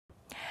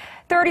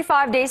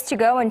35 days to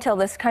go until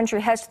this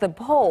country heads to the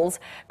polls.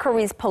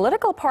 Korea's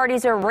political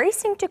parties are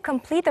racing to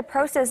complete the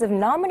process of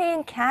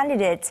nominating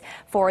candidates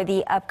for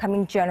the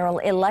upcoming general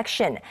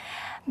election.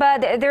 But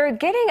they're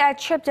getting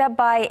tripped up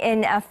by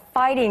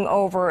in-fighting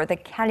over the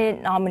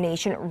candidate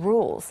nomination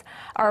rules.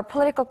 Our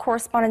political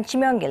correspondent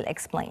Myung-kil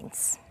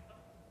explains.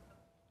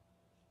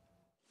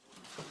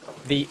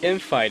 The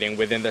infighting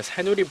within the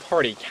Saenuri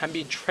Party can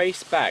be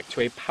traced back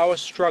to a power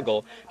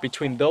struggle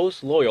between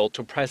those loyal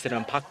to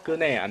President Park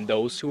Geun-hye and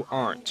those who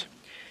aren't.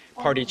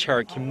 Party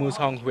chair Kim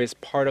Moo-sung, who is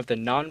part of the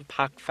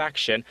non-Park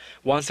faction,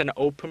 wants an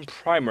open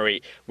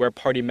primary where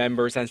party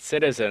members and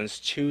citizens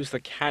choose the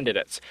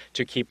candidates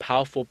to keep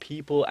powerful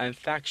people and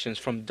factions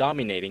from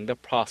dominating the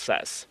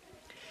process.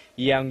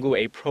 Han-koo,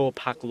 a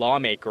pro-Park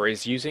lawmaker,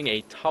 is using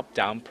a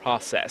top-down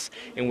process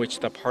in which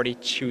the party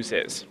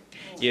chooses.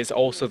 He is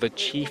also the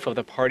chief of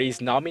the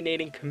party's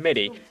nominating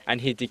committee,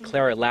 and he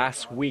declared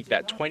last week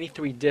that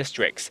 23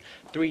 districts,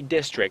 3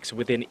 districts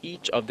within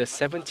each of the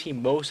 17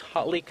 most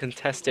hotly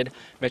contested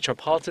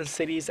metropolitan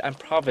cities and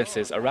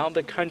provinces around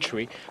the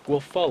country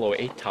will follow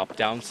a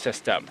top-down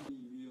system.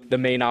 The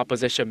main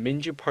opposition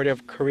Minju Party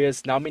of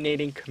Korea's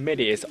nominating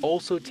committee is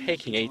also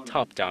taking a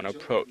top-down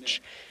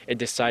approach. It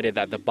decided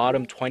that the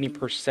bottom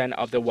 20%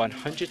 of the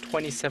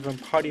 127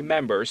 party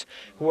members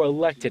who were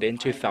elected in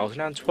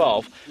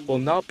 2012 will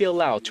not be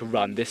allowed to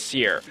run this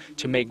year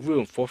to make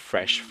room for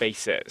fresh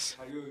faces.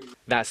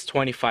 That's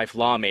 25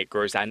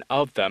 lawmakers, and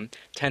of them,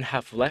 10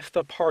 have left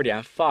the party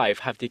and 5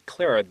 have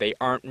declared they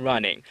aren't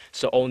running,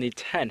 so only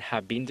 10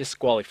 have been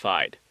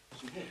disqualified.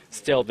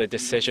 Still, the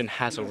decision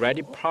has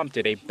already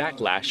prompted a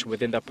backlash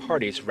within the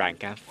party's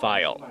rank and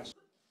file.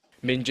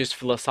 Minju's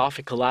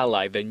philosophical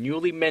ally, the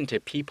newly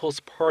minted People's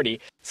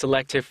Party,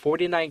 selected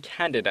 49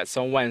 candidates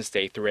on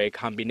Wednesday through a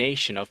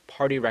combination of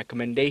party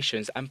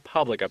recommendations and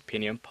public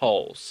opinion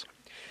polls.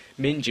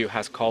 Minju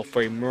has called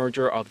for a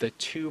merger of the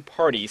two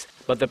parties,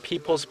 but the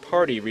People's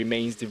Party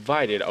remains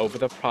divided over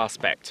the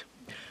prospect.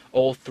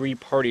 All 3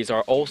 parties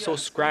are also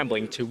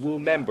scrambling to woo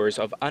members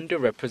of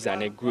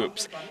underrepresented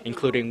groups,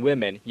 including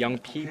women, young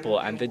people,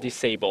 and the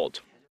disabled.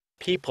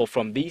 People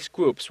from these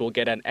groups will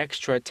get an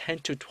extra 10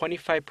 to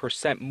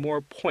 25% more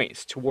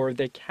points toward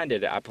their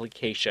candidate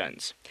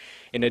applications.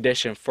 In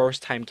addition,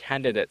 first-time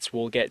candidates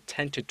will get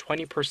 10 to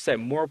 20%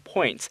 more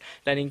points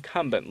than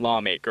incumbent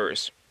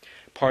lawmakers.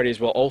 Parties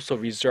will also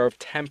reserve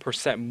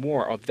 10%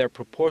 more of their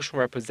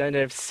proportional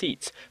representative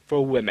seats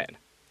for women.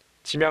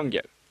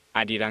 Myung-kil,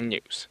 Arirang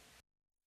News.